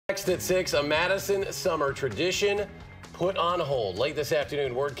Next at 6, a Madison summer tradition put on hold. Late this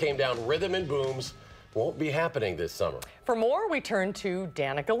afternoon, word came down rhythm and booms won't be happening this summer. For more, we turn to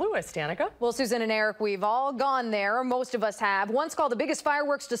Danica Lewis. Danica? Well, Susan and Eric, we've all gone there. Most of us have. Once called the biggest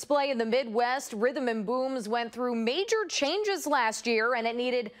fireworks display in the Midwest, Rhythm and Booms went through major changes last year, and it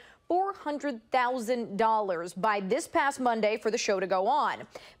needed $400,000 by this past Monday for the show to go on.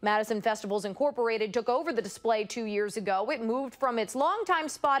 Madison Festivals Inc. took over the display 2 years ago. It moved from its longtime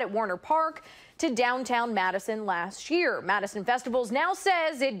spot at Warner Park to downtown Madison last year. Madison Festivals now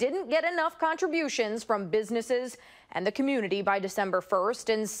says it didn't get enough contributions from businesses and the community by December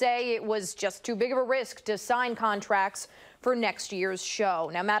 1st and say it was just too big of a risk to sign contracts for next year's show.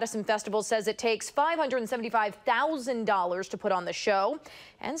 Now, Madison Festivals says it takes $575,000 to put on the show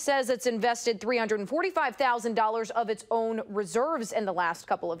and says it's invested $345,000 of its own reserves in the last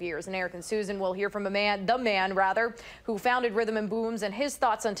couple of years. And Eric and Susan will hear from the man who founded Rhythm and Booms and his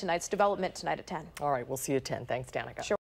thoughts on tonight's development tonight at 10. All right, we'll see you at 10. Thanks, Danica. Sure.